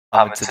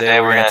Today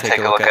we're going to take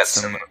a look at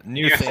some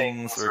new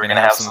things, we're going to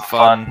have some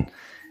fun,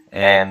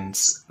 and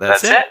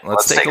that's it.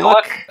 Let's take a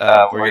look.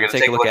 We're going to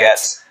take a look at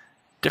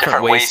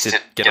different ways to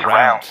get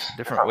around,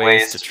 different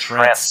ways to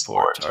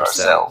transport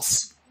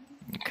ourselves.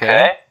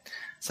 Okay?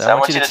 So I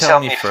want you to tell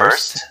me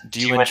first, do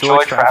you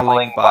enjoy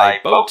traveling by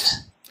boat,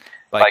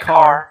 by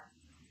car,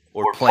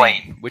 or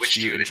plane? Which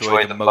do you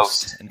enjoy the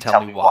most, and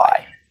tell me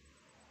why?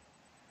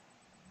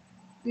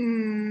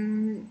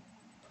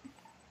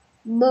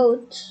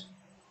 Boat.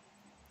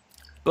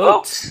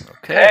 Boat.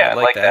 Okay, I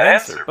like that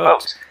answer.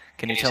 Boat.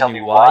 Can you tell me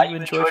why you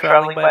enjoy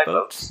traveling by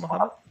boat,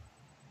 Mohammed?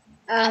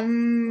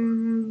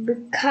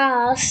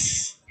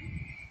 Because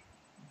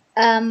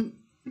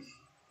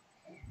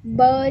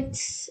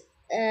boats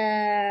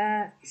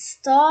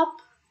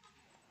stop.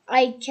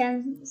 I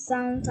can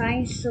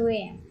sometimes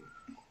swim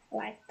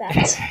like that.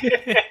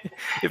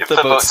 If the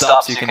boat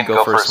stops, you can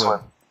go for a swim.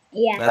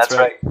 Yeah, that's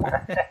right.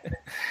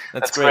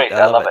 That's great.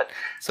 I love it.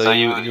 So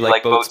you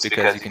like boats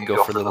because you can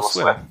go for a little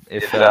swim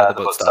if the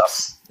boat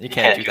stops. You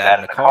can't do that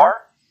in a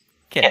car.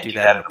 Can't do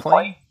that in a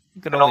plane.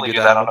 You can only do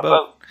that on a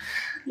boat.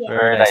 Yeah.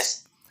 Very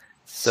nice.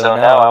 So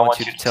now I want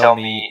you to tell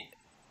me,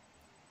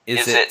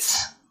 is it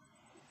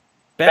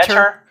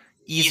better,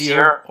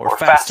 easier, or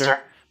faster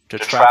to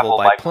travel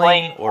by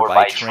plane or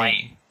by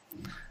train?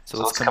 So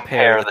let's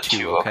compare the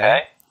two,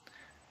 okay?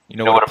 You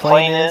know what a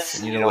plane is,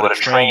 and you know what a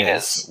train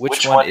is.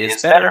 Which one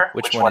is better?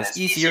 Which one is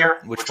easier?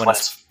 Which one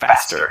is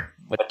faster?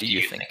 What do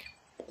you think?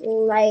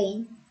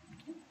 Plane.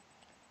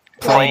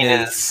 Plane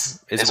is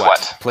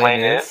what?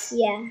 Plane is?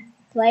 Yeah,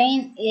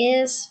 plane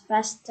is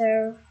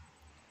faster.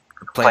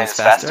 Plane is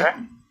faster?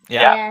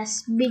 Yeah.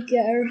 Yes,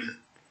 bigger.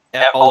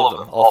 All of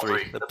them, all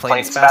three. The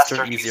plane is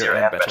faster, easier,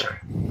 and better.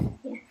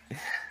 Yeah.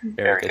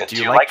 Very good. Do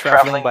you like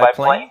traveling by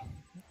plane?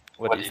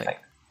 What do you think?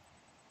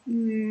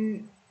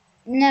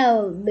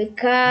 No,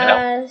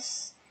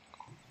 because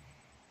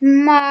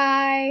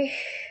my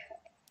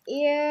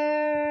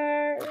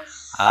ears.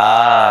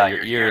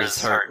 Your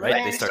ears hurt, right?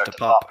 Yeah. They start to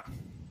pop.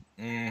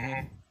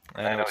 I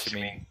know what you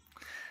mean.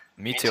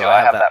 Me too,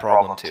 I have that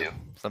problem too.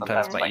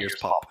 Sometimes my ears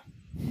pop.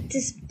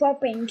 Just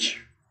popping.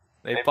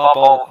 They pop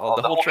all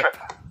the whole trip.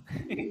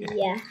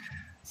 Yeah.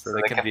 So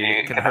it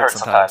can hurt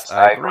sometimes.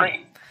 I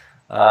agree.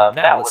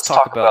 Now let's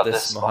talk about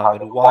this,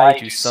 Mohammed. Why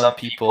do some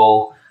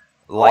people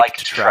like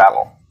to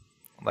travel?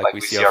 Like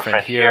we see our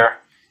friend here.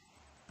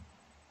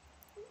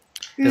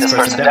 This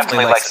person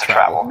definitely likes to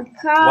travel.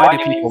 Why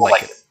do people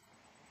like it?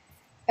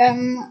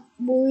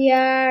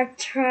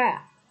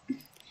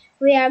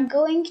 We are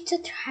going to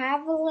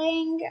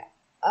traveling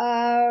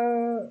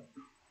or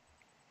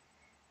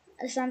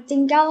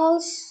something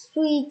else.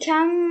 We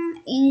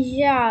can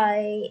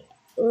enjoy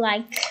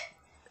like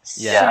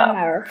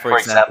summer. For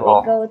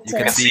example, you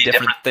can see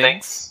different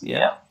things.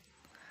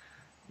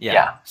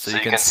 Yeah, so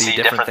you can see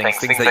different things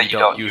that you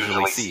don't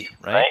usually see,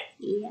 right?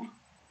 Yeah.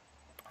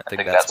 I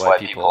think that's why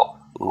people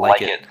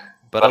like it.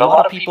 But a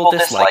lot of people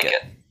dislike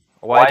it.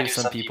 Why do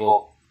some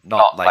people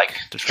not like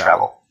to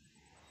travel?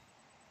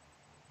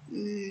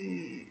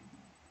 I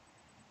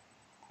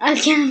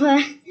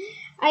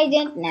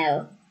don't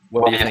know.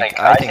 What do you think?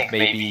 I think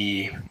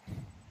maybe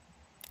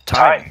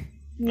time,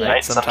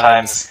 right?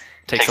 Sometimes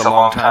it takes a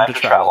long time to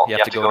travel. You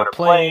have to go on a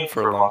plane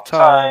for a long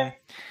time.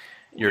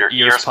 Your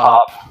ears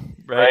pop,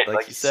 right,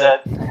 like you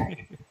said.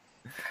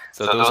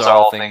 So those are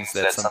all things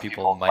that some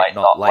people might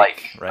not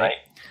like, right?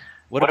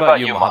 What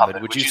about you,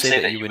 Mohammed? Would you say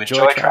that you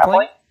enjoy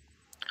traveling,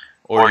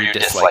 or you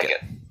dislike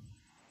it?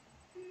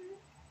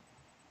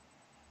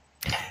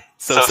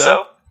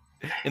 So?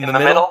 In the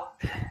middle?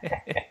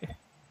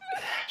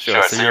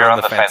 Sure, so you're on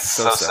the fence,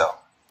 so.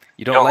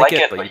 You don't like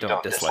it, but you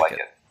don't dislike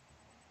it.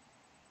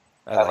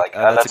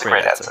 That's a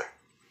great answer.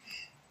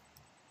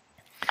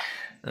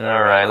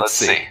 Alright, let's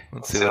see.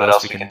 Let's see what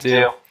else we can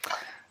do.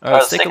 Alright,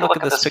 let's take a look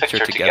at this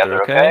picture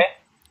together, okay?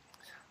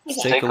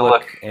 Let's take a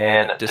look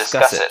and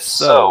discuss it.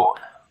 So,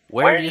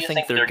 where do you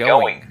think they're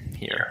going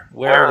here?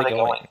 Where are they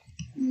going?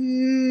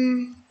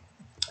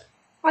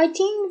 I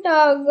think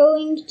they're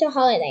going to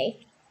holiday.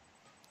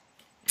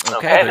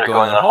 Okay, they're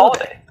going on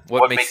holiday.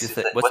 What makes you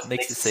say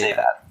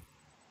that?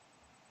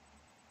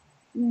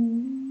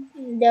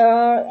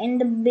 They're in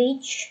the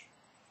beach.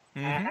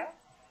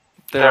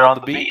 They're on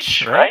the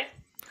beach, right?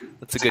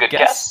 That's a good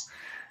guess.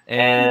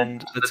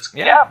 And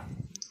yeah.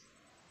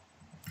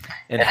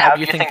 And how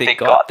do you think they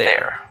got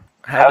there?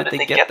 How did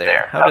they get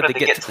there? How did they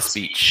get to this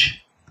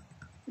beach?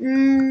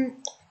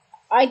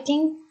 I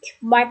think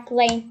by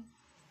plane.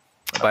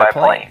 By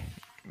plane.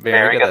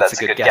 Very good. That's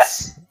a good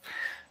guess.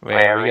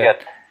 Very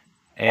good.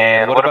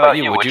 And what about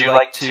you? Would you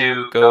like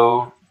to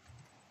go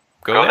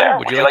there?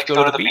 Would you like to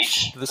go to the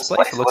beach? To this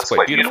place? It looks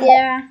quite beautiful.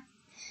 Yeah.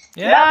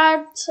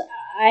 Yeah. But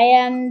I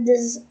am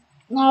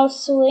now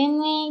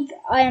swimming.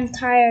 I am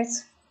tired.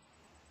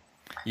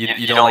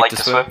 You don't like to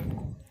swim?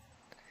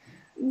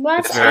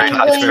 But I'm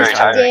going very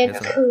tiring, to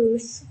isn't the it?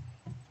 cruise.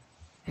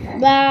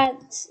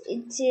 But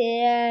it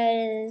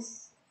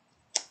is.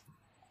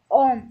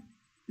 Oh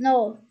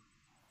no.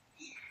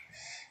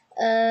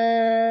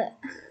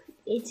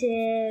 It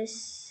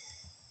is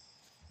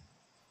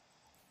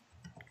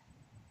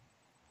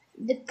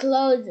the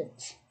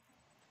closet.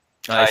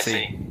 I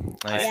see.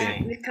 I Yeah,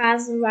 see.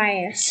 because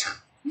virus.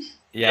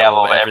 Yeah,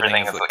 well,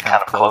 everything is kind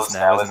of closed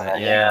now, isn't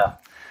it? Yeah.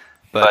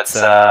 But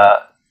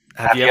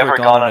have you ever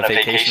gone on a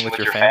vacation with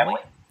your family?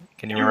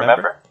 Can you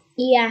remember?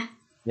 Yeah.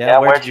 Yeah,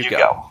 where did you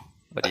go?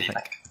 What do you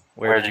think?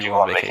 Where did you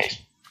go on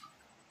vacation?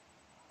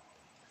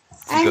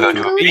 Did you go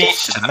to a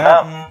beach, to the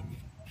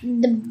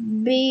mountain? The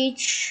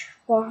beach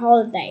for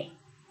holiday.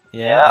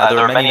 Yeah, there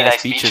are many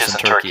nice beaches in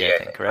Turkey, I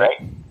think,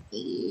 right?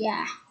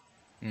 Yeah.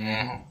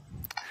 Mm-hmm.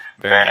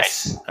 Very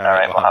nice. All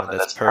right, Mohammed,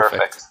 that's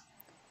perfect.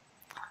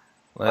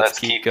 Let's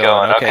keep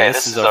going. Okay,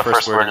 this is our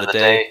first word of the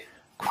day.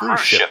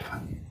 Cruise ship.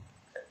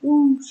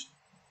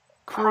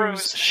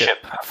 Cruise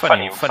ship.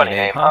 Funny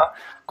name, huh?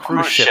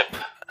 Cruise ship.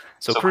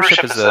 So cruise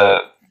ship is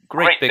a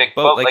great big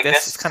boat like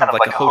this. It's kind of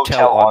like a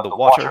hotel on the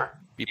water.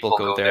 People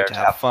go there to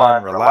have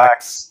fun,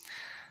 relax.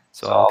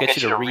 So I'll get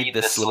you to read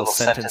this little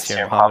sentence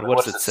here, Mohammed.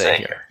 What does it say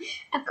here?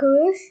 A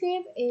cruise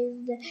ship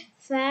is the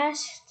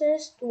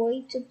fastest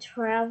way to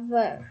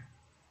travel.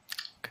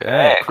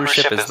 Okay, a cruise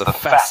ship is the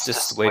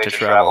fastest way to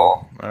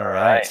travel. All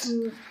right.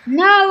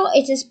 No,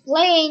 it is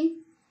plane.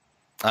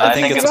 I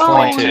think it's a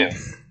plane too.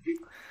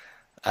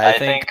 I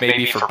think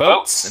maybe for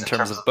boats, in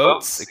terms of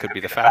boats, it could be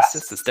the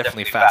fastest. It's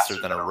definitely faster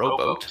than a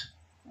rowboat.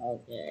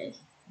 Okay.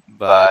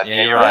 But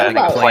yeah, you're right. I think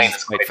a plane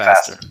is quite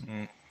faster.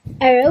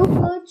 A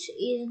rowboat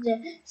is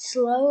the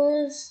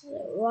slowest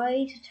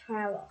way to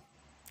travel.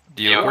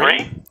 Do you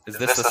agree? Is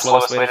this the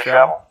slowest way to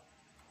travel?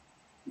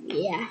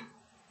 Yeah.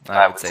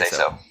 I would say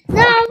so.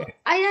 No,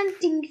 I don't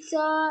think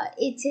so.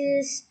 It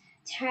is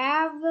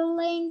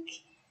traveling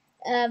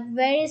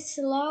very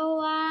slow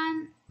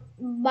one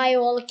by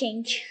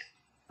walking.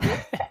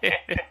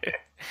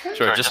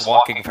 Sure, just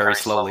walking very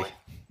slowly.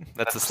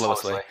 That's the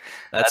slowest way.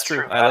 That's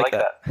true. I like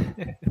that.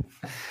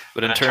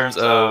 But in terms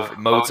of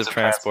modes of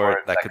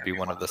transport, that could be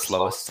one of the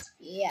slowest.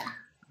 Yeah.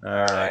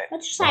 All right.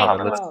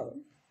 Motorcycle.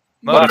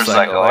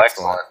 Motorcycle,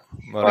 excellent.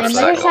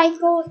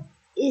 Motorcycle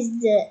is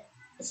the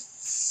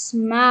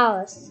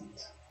smallest.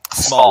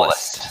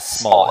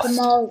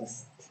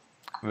 Smallest.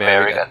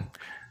 Very good.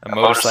 A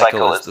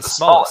motorcycle is the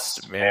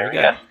smallest. Very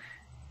good.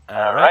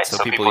 All right, so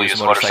people use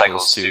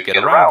motorcycles to get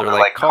around. They're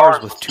like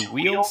cars with two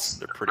wheels.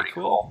 They're pretty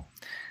cool.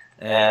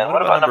 And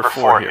what about number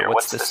 4 here?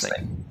 What's this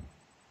thing?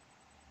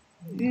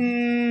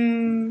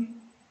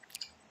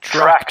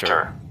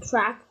 Tractor.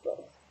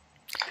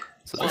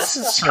 So this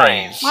is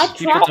strange. My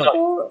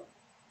tractor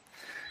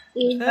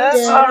is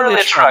That's not really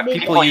a truck.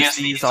 People use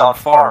these on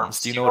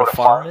farms. Do you know what a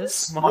farm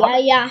is,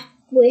 Mohammed? Yeah,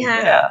 we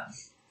have.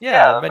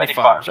 Yeah, many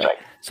farms, right?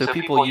 So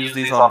people use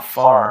these on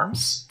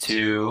farms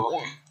to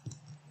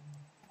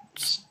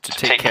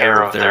take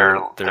care of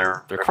their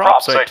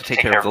crops, right? To take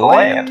care of the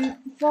land.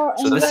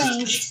 So this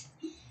is.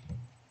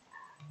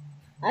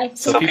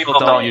 So people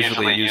don't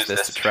usually use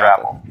this to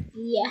travel.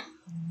 Yeah.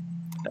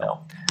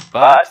 No,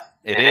 but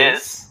it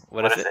is.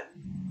 What is it?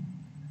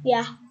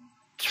 Yeah.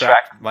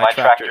 My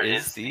tractor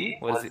is the.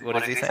 What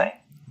is he saying?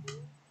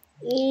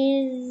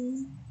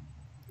 Is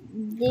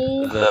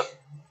the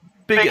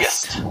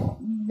biggest.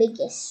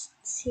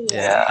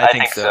 Yeah, I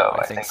think so.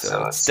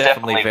 It's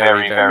definitely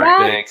very, very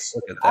big.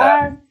 Look at that.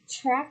 Our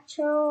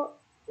tractor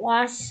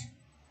was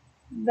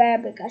very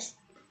big. This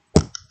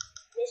one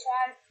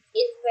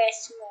is very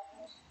small.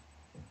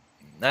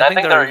 I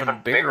think there are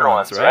even bigger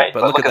ones, right?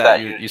 But look at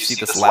that. You see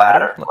this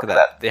ladder? Look at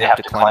that. They have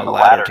to climb a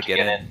ladder to get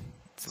in.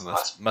 So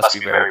this must be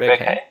very big,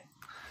 hey?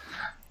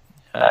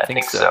 I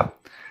think so.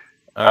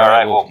 All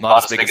right, well,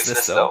 not as big as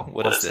this, though.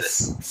 What is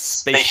this?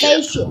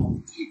 Spaceship.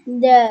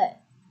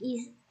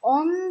 Is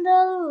on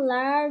the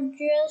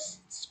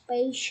largest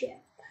spaceship.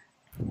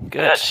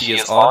 Good. She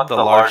is on the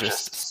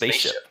largest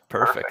spaceship.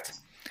 Perfect.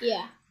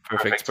 Yeah.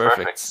 Perfect.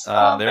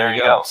 There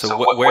you go. So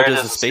where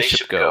does the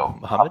spaceship go,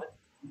 Mohammed?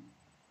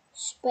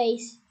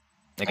 Space.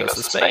 It goes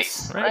to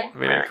space, right? Yeah.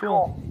 Very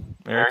cool.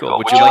 Very cool.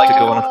 Would you like to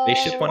go on a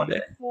spaceship one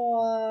day?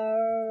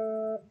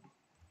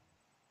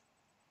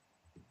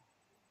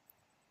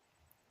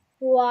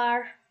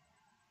 War.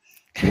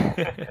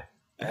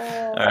 All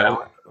right.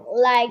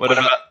 Like.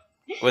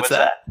 What's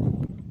that?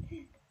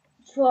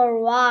 For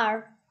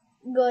war,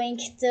 going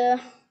to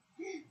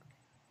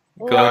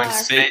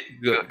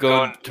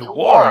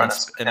war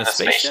in a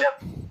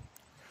spaceship.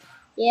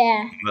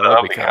 Yeah. That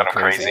would be kind of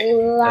crazy.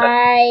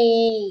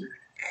 Like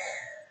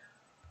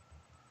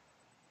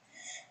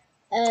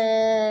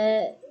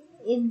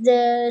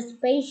the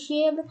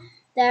spaceship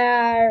that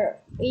are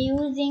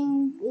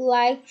using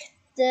like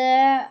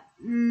the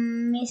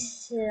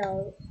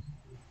missile.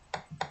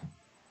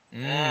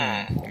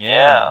 Yeah.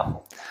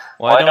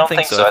 Well, I don't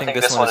think so. I think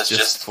this one is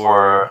just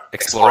for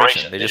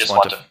exploration. They just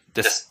want to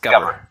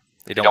discover.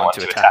 They don't want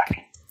to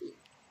attack.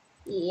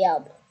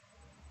 Yep.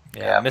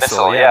 Yeah,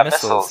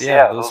 missiles.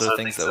 Yeah, those are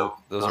things that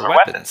those are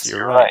weapons.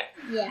 You're right.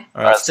 Yeah.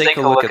 All right, let's take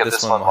a look at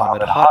this one,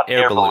 Mohammed. Hot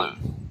air balloon.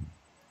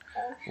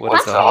 What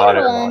is a hot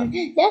air balloon?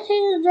 That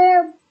is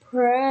the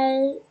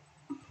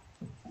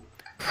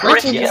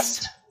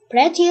prettiest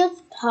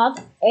hot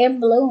air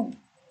balloon.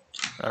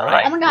 All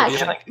right. Oh my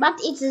gosh! But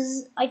it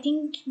is, I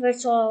think,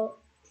 virtual.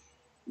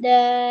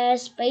 The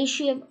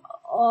spaceship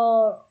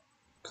or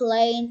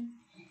plane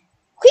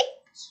quick,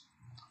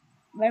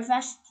 very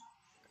fast.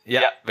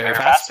 Yeah, very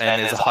fast.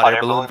 And is a hot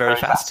air balloon very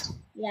fast?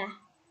 Yeah.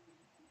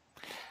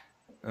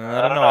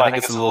 I don't know. I think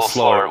it's a little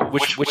slower.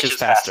 Which is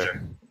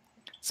faster?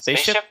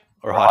 Spaceship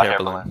or hot air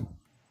balloon?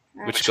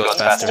 Which goes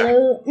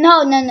faster?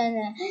 No.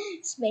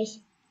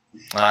 Spaceship.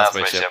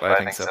 Spaceship. I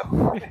think so.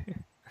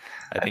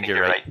 I think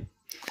you're right.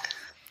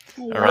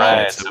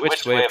 Alright, so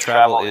which way of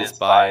travel is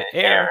by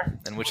air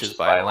and which is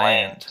by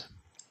land?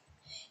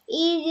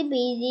 Easy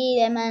peasy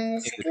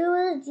lemon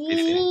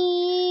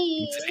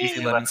squeezy.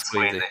 Easy lemon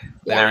squeezy.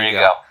 There you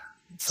go.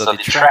 So the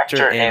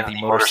tractor and the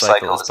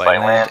motorcycle is by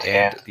land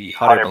and the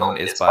hot air balloon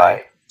is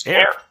by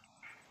air.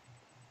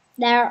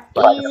 They're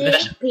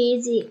easy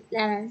peasy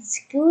lemon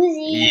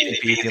squeezy. Easy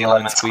peasy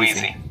lemon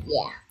squeezy.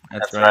 Yeah.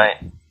 That's right.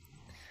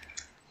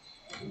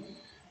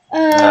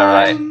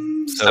 Alright.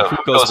 So who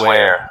goes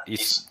where?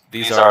 These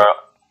are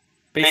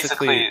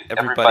basically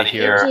everybody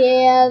here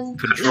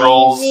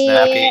controls,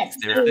 navigates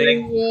their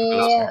thing. Who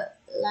goes where?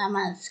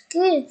 Lemon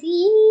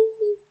squeezy.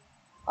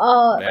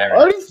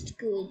 Orange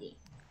squeezy.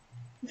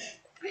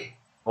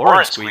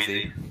 Orange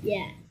squeezy.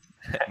 Yeah.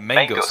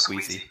 Mango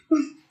squeezy.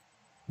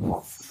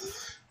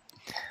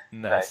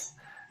 Nice.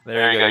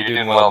 There you go. You're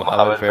doing well,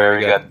 Mohammed.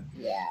 Very good.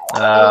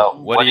 Yeah.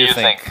 What do you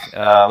think?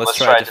 Let's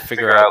try to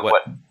figure out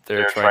what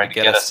they're trying to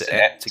get us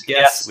to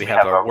guess. We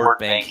have our word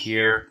bank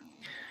here.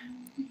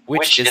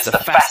 Which is the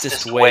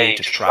fastest way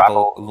to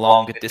travel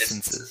long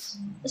distances?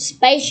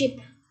 Spaceship.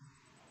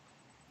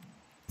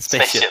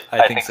 Spaceship.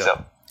 I think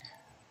so.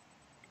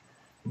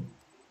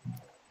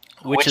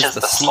 Which is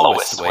the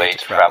slowest way to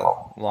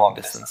travel long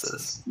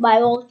distances?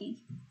 By walking.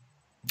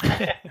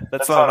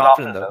 That's not an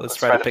option, though. Let's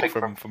try to pick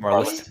from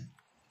our list.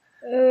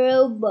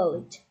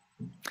 Rowboat.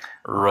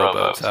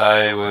 Rowboat.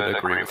 I would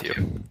agree with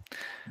you.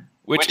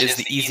 Which is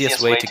the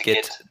easiest way to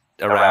get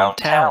around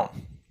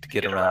town?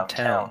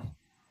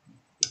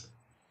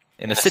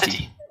 In a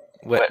city.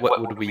 What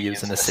would we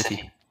use in a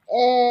city?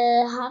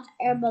 Hot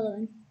air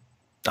balloon.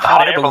 A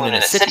hot air balloon in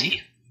a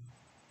city?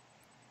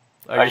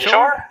 Are you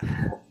sure?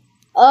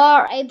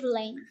 Or a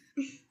plane.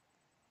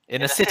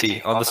 In a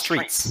city, on the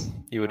streets,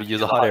 you would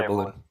use a hot air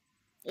balloon.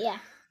 Yeah.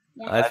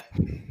 I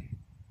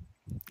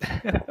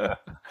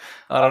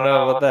don't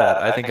know about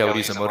that. I think I would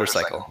use a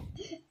motorcycle.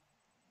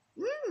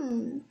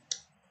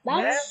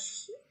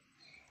 That's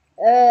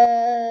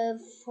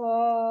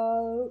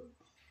for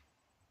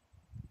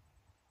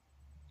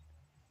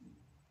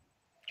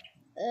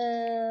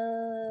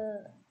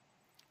the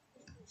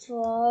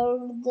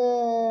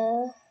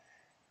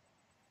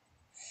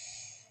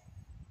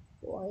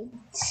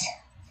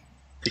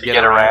To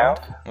get around?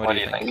 What do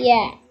you think?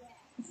 Yeah,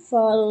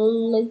 for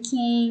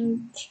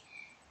looking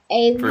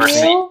a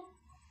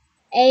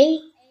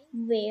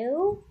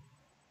view,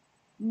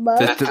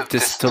 but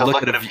to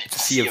look at a view, to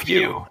see a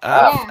view.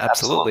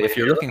 Absolutely. If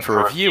you're looking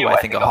for a view, I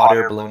think a hot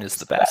air balloon is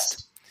the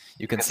best.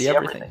 You can see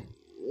everything.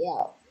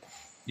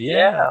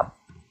 Yeah.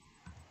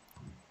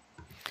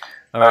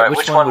 All right.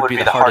 Which one would be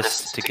the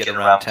hardest to get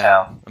around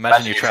town?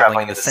 Imagine you're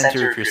traveling in the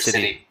center of your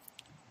city.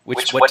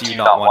 What do you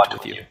not want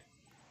with you?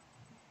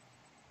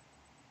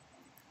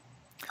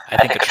 I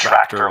think a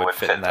tractor would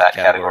fit in that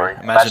category.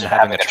 Imagine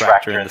having a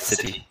tractor in the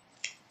city.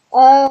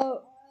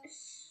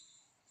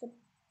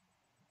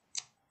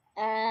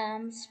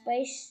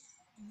 Space.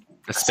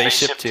 A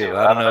spaceship too.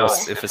 I don't know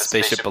if a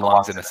spaceship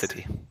belongs in a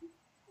city.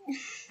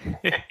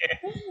 I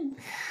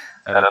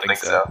don't think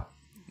so.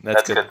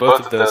 That's good.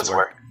 Both of those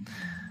work.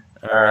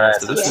 Alright,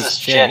 so this is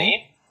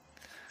Jenny.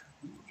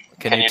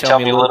 Can you tell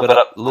me a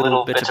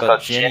little bit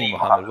about Jenny,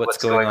 Mohammed? What's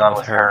going on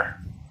with her?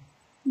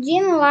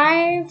 Jenny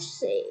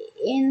lives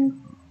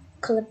in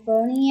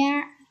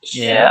California.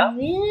 She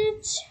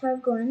visits her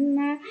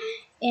grandma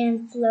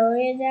in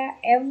Florida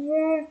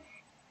every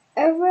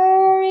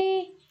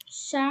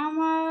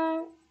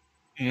summer.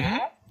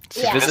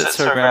 She visits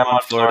her grandma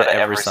in Florida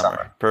every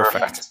summer.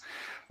 Perfect.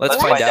 Let's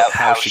find out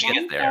how she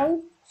gets there.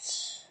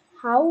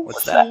 How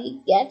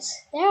she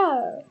gets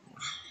there.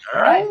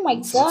 Alright. Oh my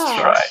gosh.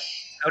 Let's try.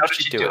 How does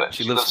she do it?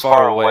 She lives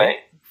far away.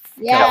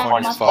 Yeah,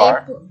 California's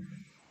far.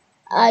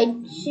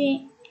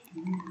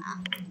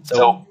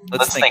 So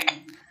let's think.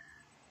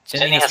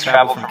 Jenny has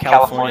traveled from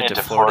California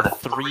to Florida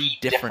 3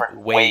 different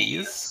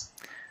ways.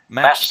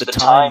 Match the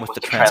time with the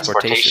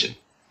transportation.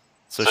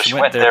 So she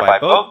went there by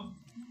boat?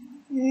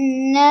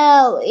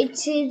 No,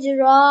 it is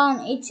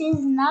wrong. It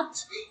is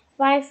not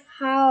 5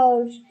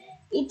 hours.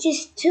 It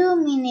is 2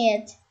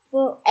 minutes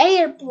for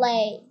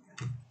airplane.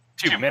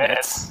 2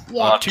 minutes?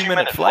 Yeah.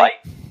 2-minute flight?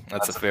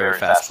 That's a very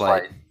fast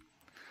flight.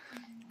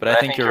 But I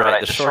think you're right.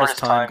 The shortest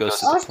time goes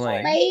to the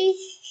plane.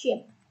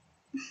 Spaceship.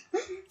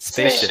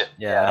 Spaceship,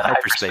 yeah,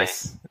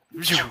 hyperspace.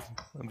 It'll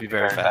be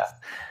very fast.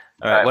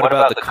 Alright, what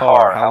about the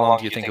car? How long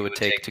do you think it would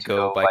take to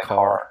go by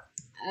car?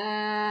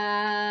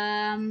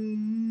 I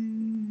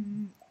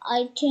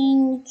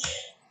think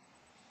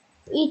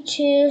it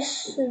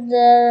is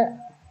the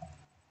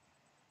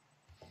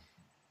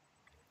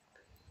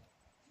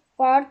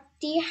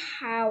 40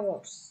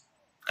 hours.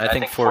 I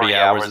think 40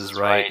 hours is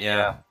right,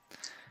 yeah.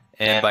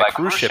 And by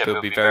cruise ship, it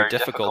would be very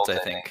difficult, I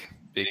think,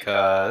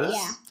 because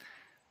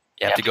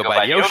you have to go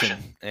by the ocean,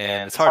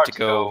 and it's hard to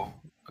go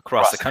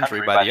across the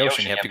country by the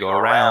ocean. You have to go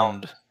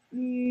around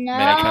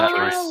many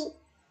countries.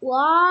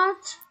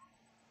 What?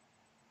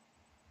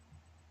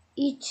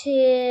 It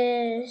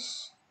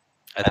is...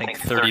 I think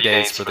 30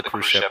 days for the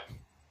cruise ship.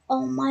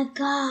 Oh my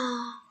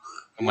god.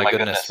 Oh my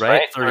goodness,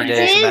 right? 30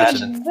 days,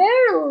 imagine. It's a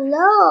very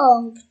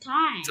long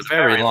time. It's a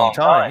very long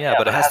time, yeah,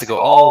 but it has to go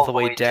all the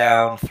way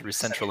down through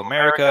Central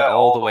America,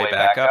 all the way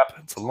back up.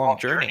 It's a long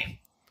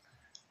journey.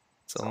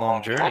 It's a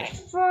long journey.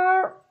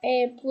 For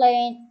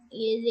airplane,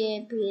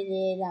 easy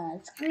peasy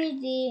lemon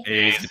squeezy.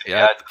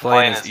 Yeah, the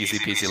plane is easy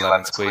peasy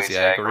lemon squeezy.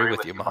 I agree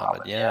with you,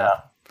 Mohammed.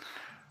 Yeah.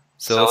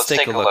 So let's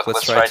take a look.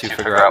 Let's try to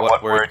figure out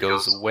what word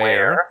goes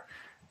where.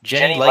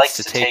 Jenny likes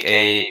to take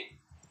a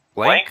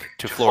blank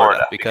to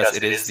Florida because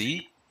it is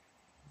the...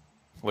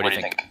 What do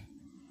you think?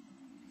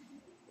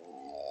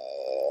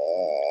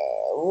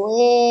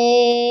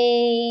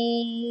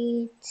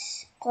 Wait.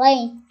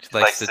 Plane. She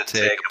likes to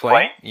take a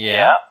plane?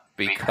 Yeah,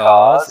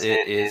 because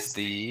it is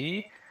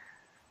the...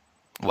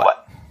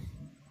 What?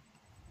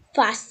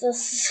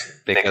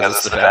 Fastest. Because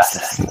it's the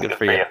fastest. Good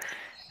for you.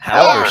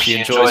 However, she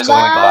enjoys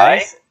going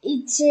by...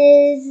 It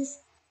is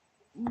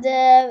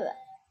the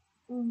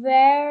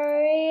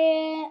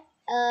very...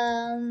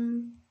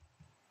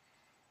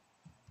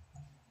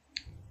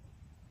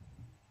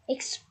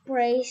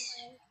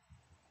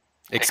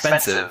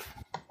 Expensive.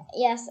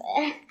 Yes,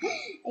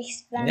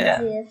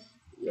 expensive.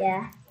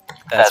 Yeah.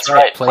 That's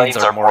right. Planes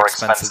are more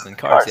expensive than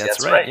cars.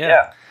 That's right.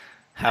 Yeah.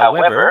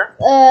 However,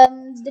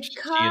 the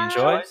car. She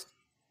enjoys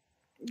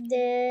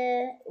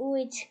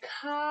which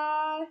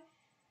car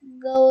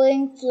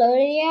going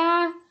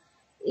Florida?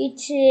 It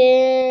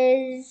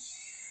is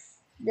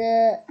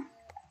the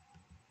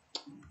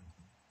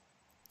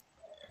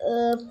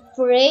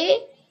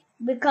free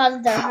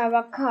because they have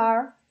a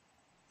car.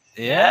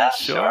 Yeah,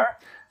 sure.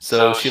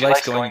 So she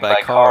likes going by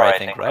car, I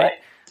think,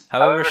 right?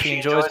 However, she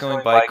enjoys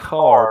going by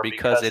car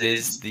because it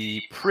is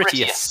the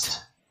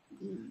prettiest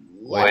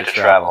way to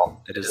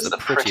travel. It is the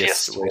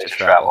prettiest way to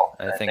travel.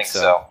 I think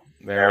so.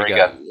 Very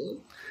good.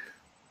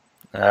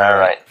 All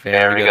right.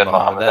 Very good,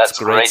 Mohammed. That's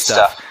great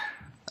stuff.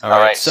 All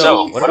right.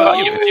 So, what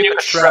about you? If you could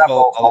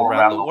travel all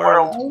around the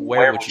world,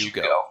 where would you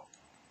go?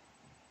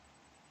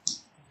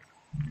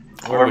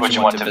 Where would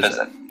you want to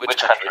visit? Which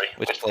country?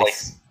 Which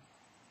place?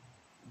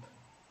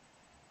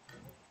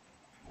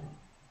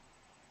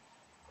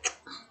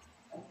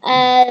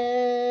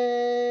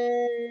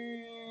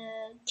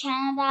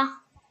 Canada.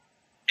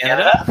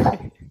 Canada?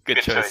 Good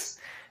choice.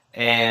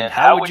 And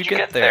how would you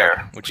get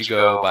there? Would you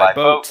go by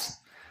boat,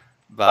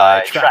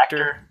 by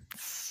tractor,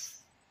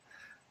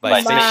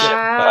 by spaceship,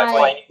 by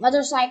plane?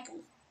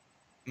 Motorcycle.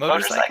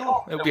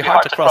 Motorcycle? It would be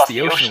hard to cross the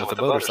ocean with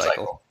a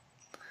motorcycle.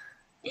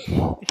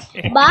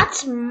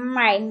 But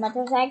my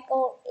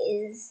motorcycle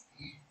is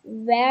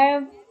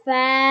very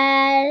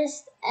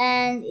fast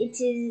and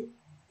it is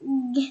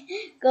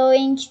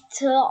going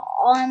to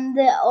on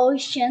the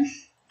ocean.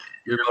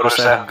 Your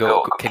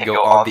motorcycle can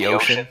go on the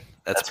ocean?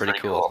 That's pretty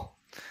cool.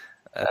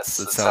 That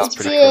sounds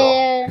pretty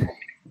cool.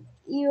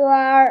 You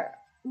are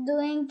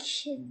doing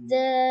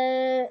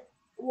the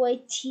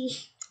waiting.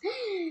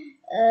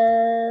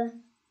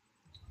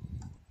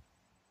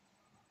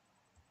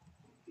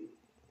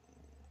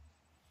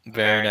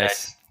 Very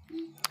nice.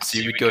 So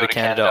you would go to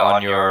Canada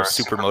on your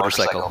super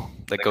motorcycle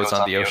that goes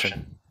on the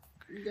ocean?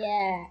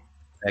 Yeah.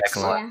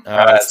 Excellent. All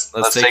right,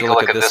 let's take a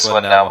look at this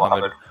one now,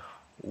 Mohammed.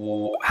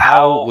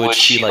 How would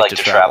she like to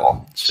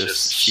travel?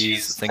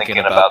 She's thinking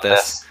about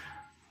this.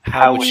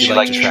 How would she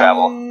like to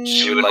travel?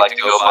 She would like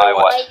to go by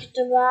what? Like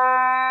to buy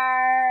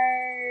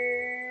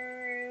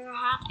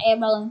hot air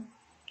balloon.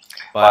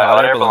 By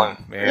hot air balloon.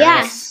 Very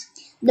nice.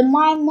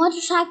 My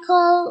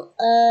motorcycle.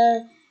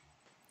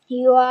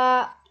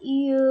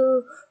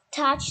 You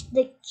touch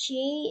the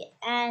key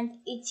and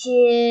it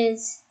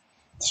is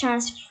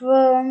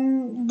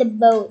transform the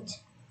boat.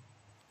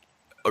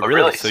 Oh,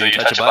 really? So you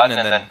touch a button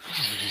and then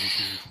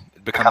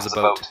it becomes a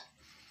boat.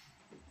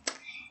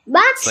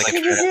 But like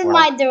this is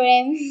my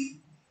dream.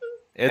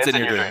 It's in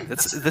your dream.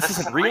 This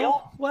isn't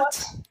real?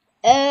 What?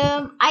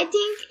 I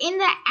think in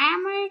the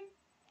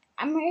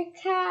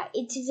America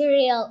it is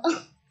real.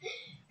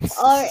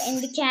 Or in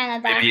the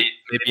Canada. Maybe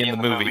in the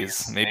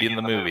movies. Maybe in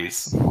the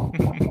movies.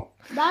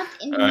 But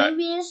in the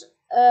movies,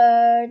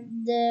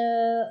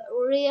 the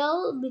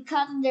real,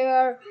 because there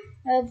are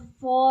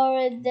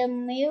for the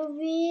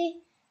movie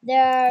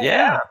there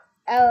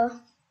are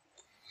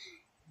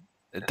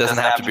it doesn't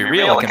have to be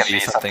real. It can be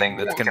something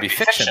that can be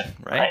fiction,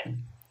 right?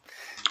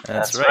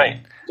 That's right.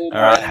 All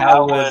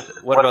right.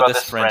 What about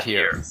this friend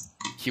here?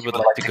 He would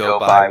like to go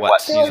by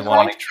what? He's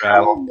wanting to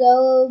travel.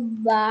 Go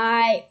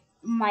by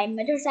my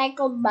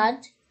motorcycle,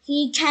 but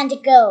he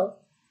can't go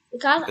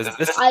because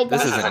this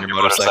isn't your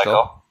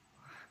motorcycle.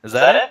 Is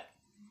that it?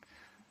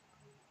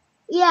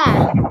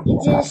 Yeah,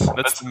 it is.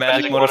 That's the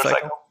magic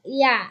motorcycle?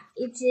 Yeah,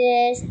 it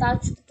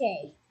starts with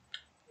K.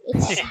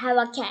 It's have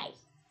a K.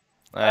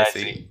 I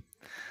see.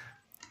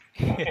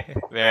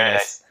 Very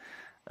nice.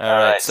 All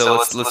right, so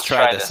let's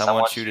try this. I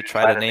want you to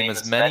try to name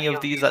as many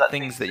of these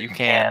things that you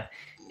can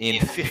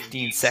in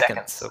 15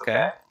 seconds.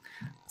 Okay?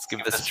 Let's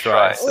give this a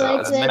try.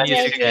 So as many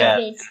as you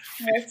can.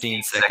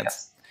 15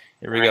 seconds.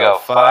 Here we go.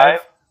 5,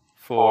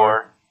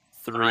 4,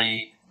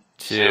 3,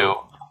 2,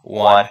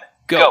 1,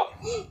 go.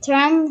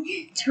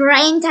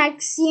 Train,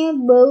 taxi,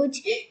 boat,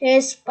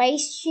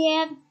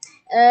 spaceship,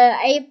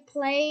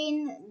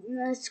 airplane,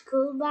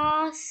 school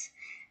bus,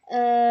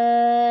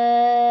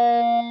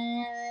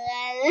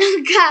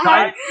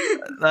 car.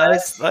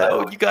 Nice.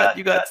 Oh, you got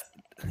 8,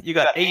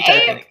 I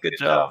think. Good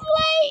job.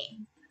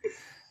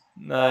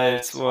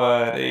 Nice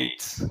one.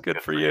 8.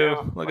 Good for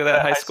you. Look at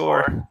that high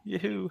score.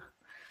 Yoo-hoo.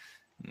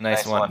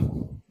 Nice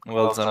one.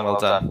 Well done, well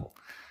done.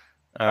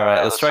 All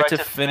right, let's try to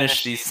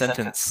finish these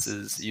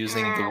sentences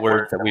using the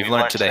words that we've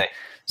learned today.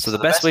 So the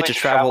best way to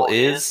travel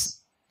is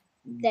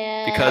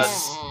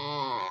because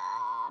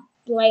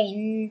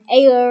plane,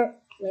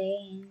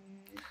 airplane.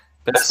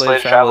 Best way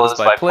to travel is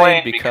by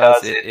plane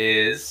because it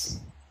is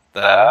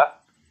the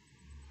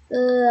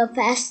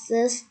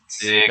fastest.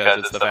 Because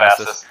it's the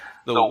fastest.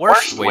 The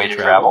worst way to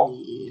travel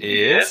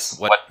is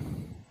what?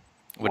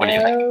 What do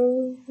you think?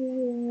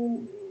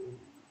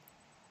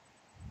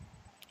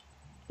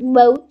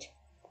 Boat.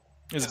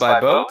 Is by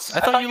boat? I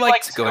thought you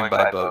liked going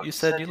by boat. You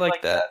said you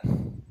liked that.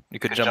 You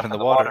could jump in the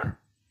water.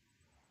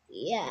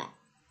 Yeah.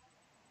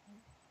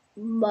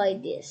 By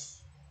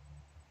this.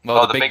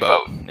 Well, the big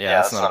boat. Yeah,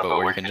 that's not a boat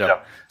where you can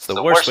jump. So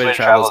the worst way to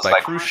travel is by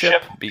cruise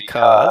ship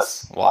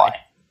because why?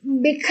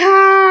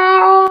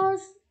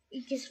 Because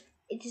it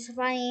is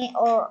funny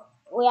or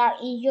we are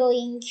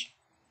enjoying.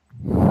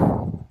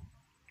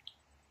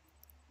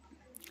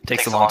 It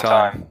takes a long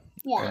time.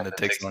 Yeah. And it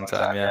takes a long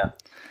time, yeah.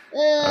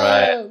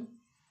 Alright.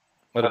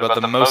 What about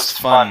the most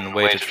fun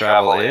way to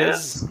travel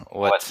is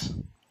what?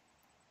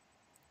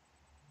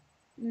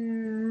 By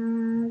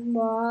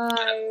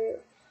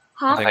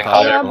I think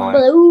hot air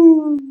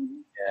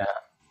balloon. Yeah.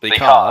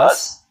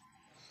 Because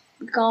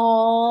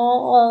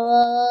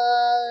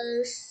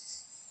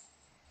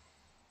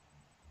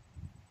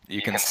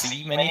you can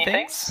see many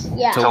things.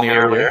 Yeah. You told me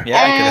earlier.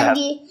 Yeah, and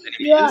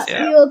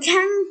you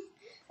can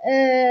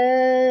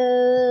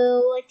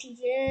what is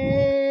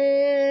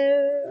it?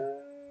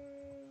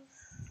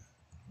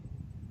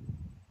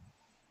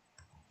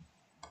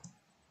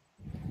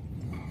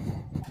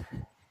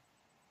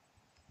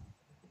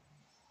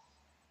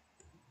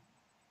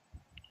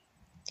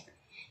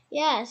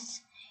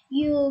 Yes,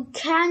 you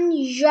can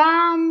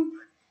jump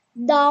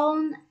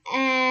down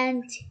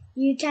and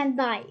you can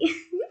die.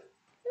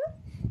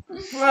 Well,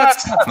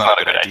 that's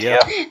not a good idea.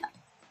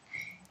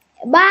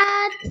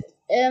 But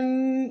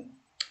in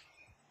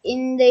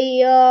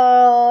the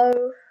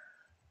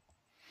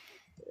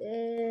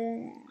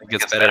It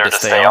gets better to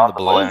stay on the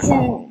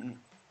balloon.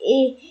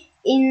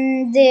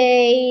 in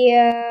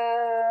the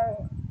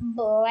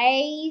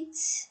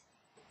blades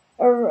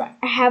or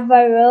have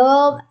a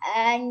rope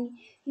and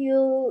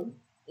you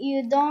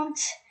don't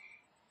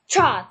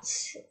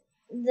touch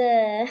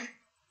the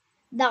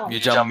down. You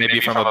jump maybe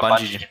from a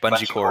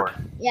bungee cord.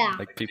 Yeah,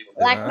 like people.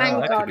 Like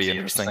bungee that cord. could be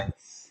interesting.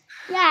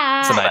 Yeah,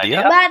 It's an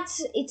idea. but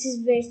it is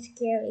very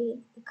scary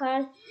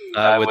because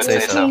I would say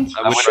so.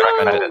 I wouldn't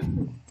recommend it.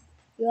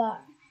 Yeah.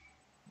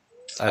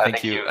 I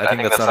think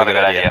that's not a good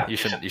idea. You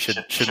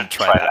shouldn't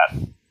try that.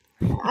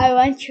 I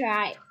won't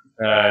try.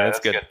 Alright, that's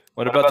good.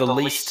 What about the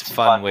least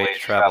fun way to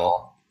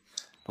travel?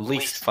 The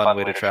least fun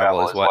way to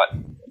travel is what?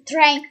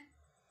 Train.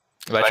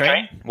 By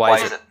train? Why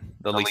is it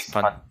the least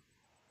fun?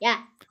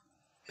 Yeah.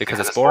 Because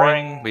it's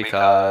boring?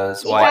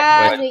 Because Because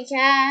why? we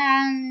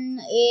can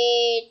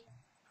eat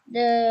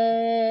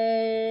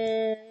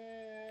the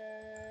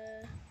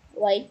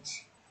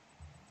wait.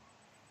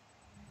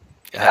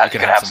 Yeah, you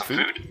can have some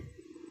food.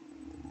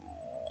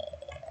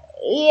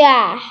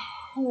 Yeah,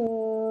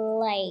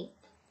 like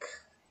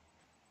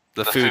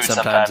The food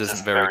sometimes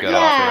isn't very good.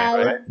 yeah,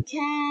 Right? we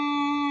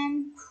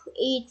can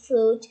eat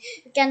food.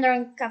 We can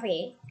drink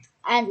coffee,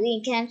 and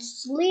we can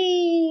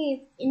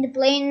sleep in the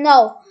plane.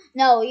 No,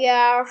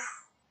 yeah.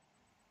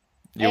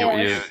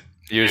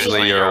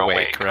 Usually you're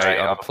awake, right?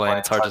 On a plane,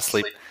 it's hard to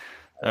sleep.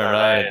 All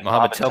right,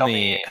 Mohammed, tell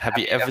me, have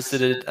you ever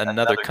visited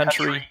another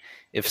country?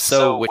 If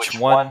so, which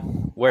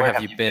one? Where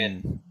have you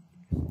been?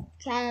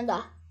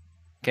 Canada.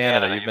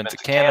 Canada. You've been to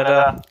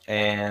Canada,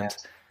 and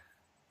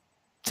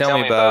tell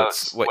me about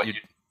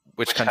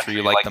which country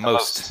you like the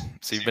most.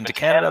 So you've been to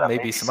Canada,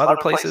 maybe some other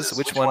places.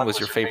 Which one was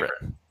your favorite?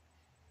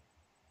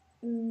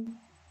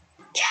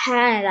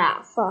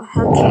 Canada for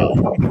hockey.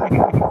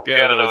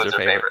 Canada was your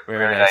favorite.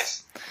 Very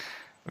nice.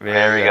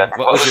 Very good.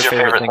 What was your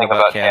favorite thing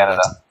about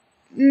Canada?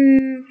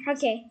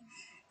 Hockey.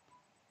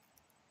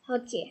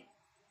 Hockey.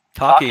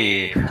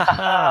 Hockey.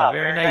 Haha,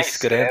 very nice.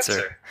 Good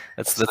answer.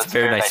 That's a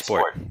very nice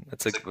sport.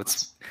 It's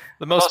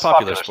the most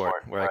popular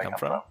sport where I come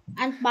from.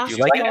 And You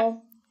like it?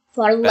 basketball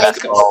for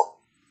Lakers.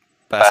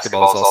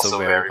 Basketball is also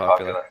very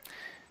popular.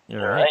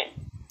 You're right.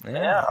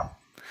 Yeah.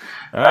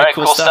 All right,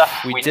 cool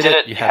stuff. We did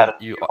it.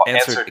 You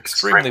answered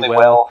extremely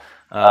well.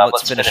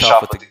 Let's finish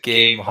off with the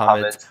game,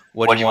 Mohammed.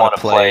 What do you want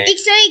to play?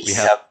 X. We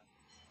have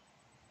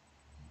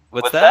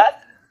What's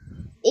that?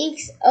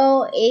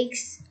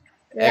 XOX.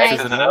 X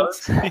is in the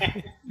nose?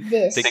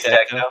 This.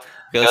 Tic-tac-toe.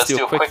 Okay, let's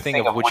do a quick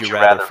thing of would you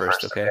rather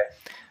first, okay?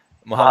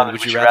 Mohammed,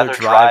 would you rather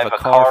drive a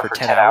car for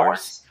 10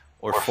 hours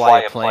or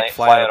fly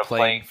out a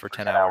plane for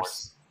 10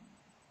 hours?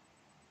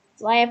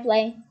 Fly a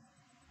plane.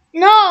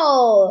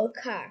 No!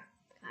 Car.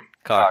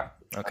 Car.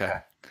 Okay.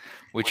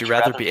 Would you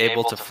rather be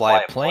able to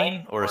fly a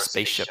plane or a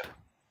spaceship?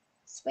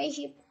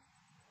 Spaceship.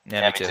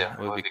 Yeah, me too.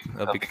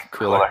 It'll be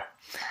cooler.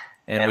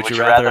 And would you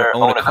rather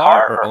own a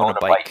car or own a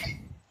bike?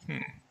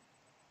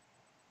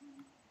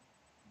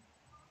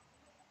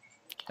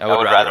 I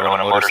would rather own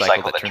a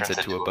motorcycle that turns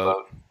into a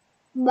boat.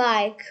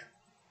 Bike.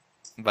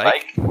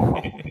 Bike?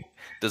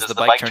 Does the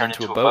bike turn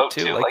into a boat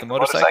too, like the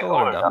motorcycle,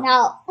 or no?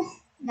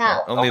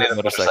 No. Only the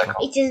motorcycle.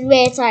 It is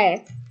very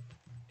tired.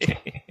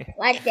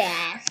 Like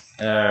that.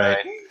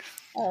 Alright.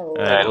 Oh.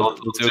 Alright, we'll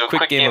do a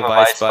quick game of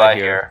I Spy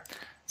here.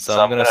 So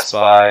I'm gonna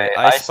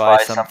I spy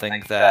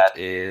something that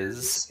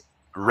is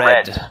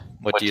red.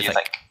 What do you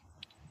think?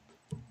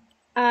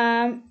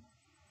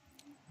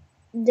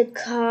 The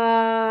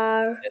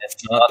car.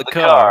 It's not the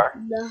car.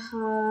 The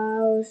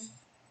house.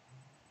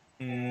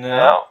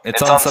 No,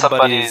 it's on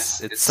somebody's.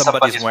 It's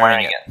somebody's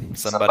wearing it.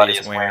 Somebody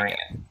is wearing it.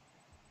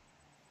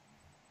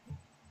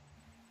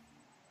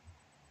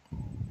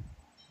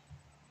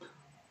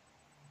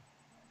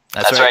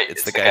 That's right.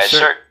 It's the guy's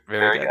shirt.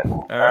 Very good.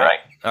 All right.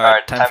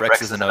 Time for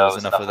X's and O's.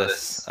 Enough of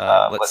this.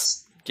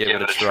 Let's give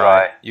it a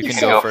try. You can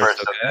go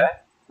first. Okay.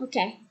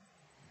 Okay.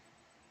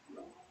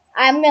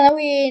 I'm gonna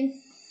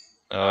win.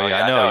 Oh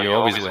yeah, I know. You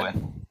always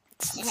win.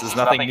 This is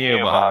nothing new,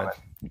 Mohammed.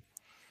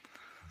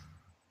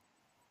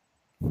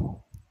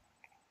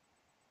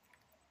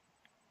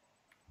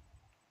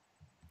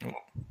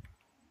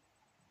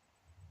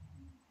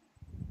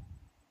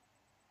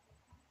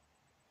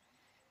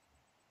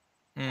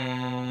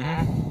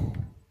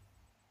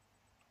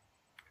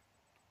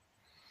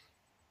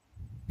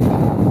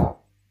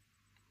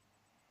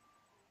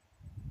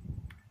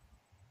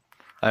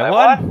 I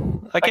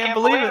won! I can't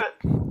believe it!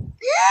 What?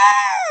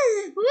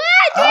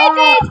 You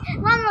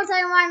did! One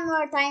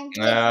more time.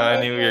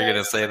 I knew you were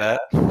gonna say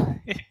that.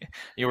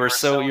 You were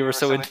so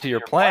into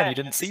your plan, you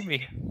didn't see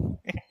me.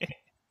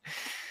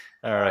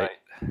 All right.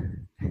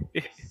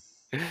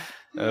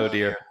 Oh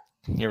dear.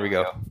 Here we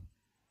go.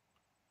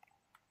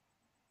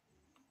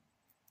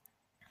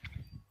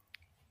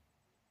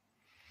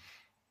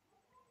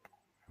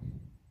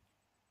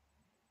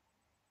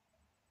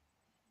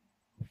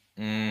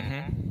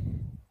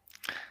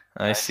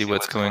 I see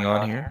what's going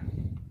on here.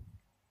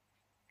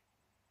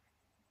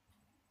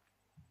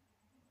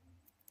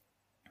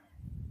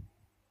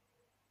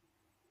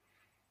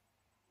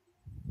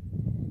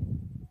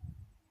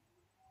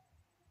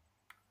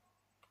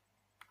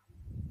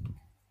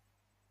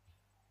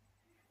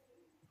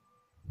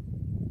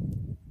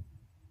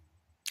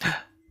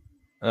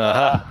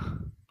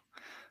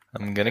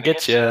 I'm gonna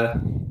get you.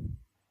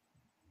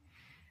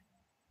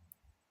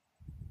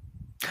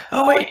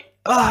 Oh wait!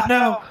 Oh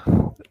no!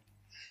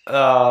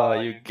 Oh,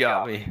 you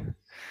got me.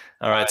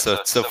 All right, so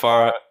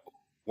far,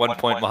 1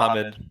 point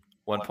Mohammed,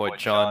 1 point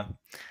John.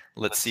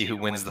 Let's see who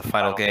wins the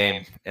final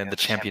game and the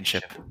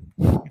championship.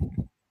 All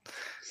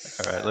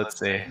right, let's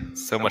see.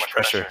 So much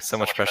pressure.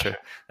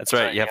 That's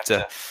right. You have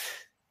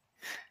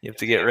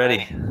to get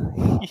ready.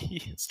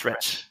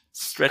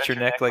 Stretch your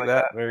neck like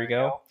that. There you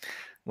go.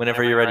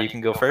 Whenever you're ready, you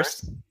can go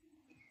first.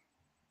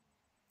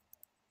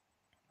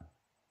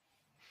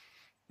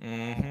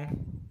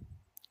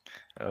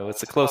 Oh,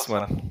 it's a close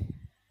one.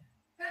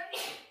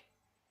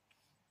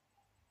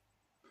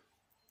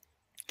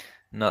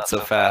 Not so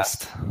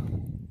fast.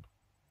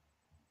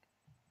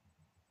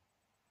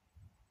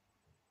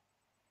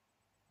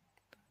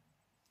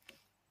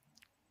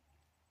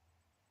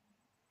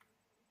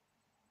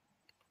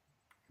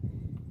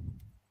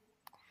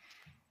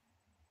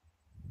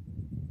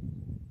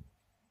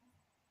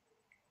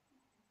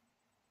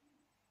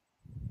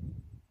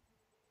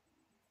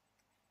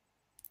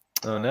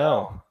 Oh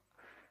no.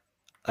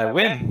 I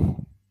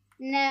win.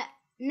 No.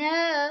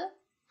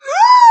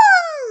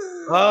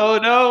 Oh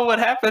no, what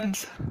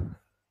happened?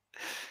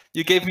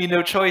 You gave me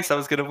no choice. I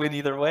was going to win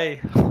either way.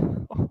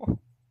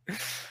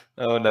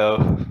 Oh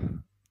no.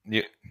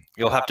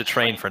 You'll have to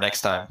train for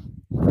next time.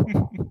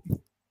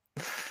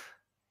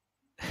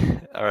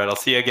 All right, I'll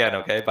see you again,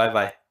 okay?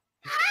 Bye-bye.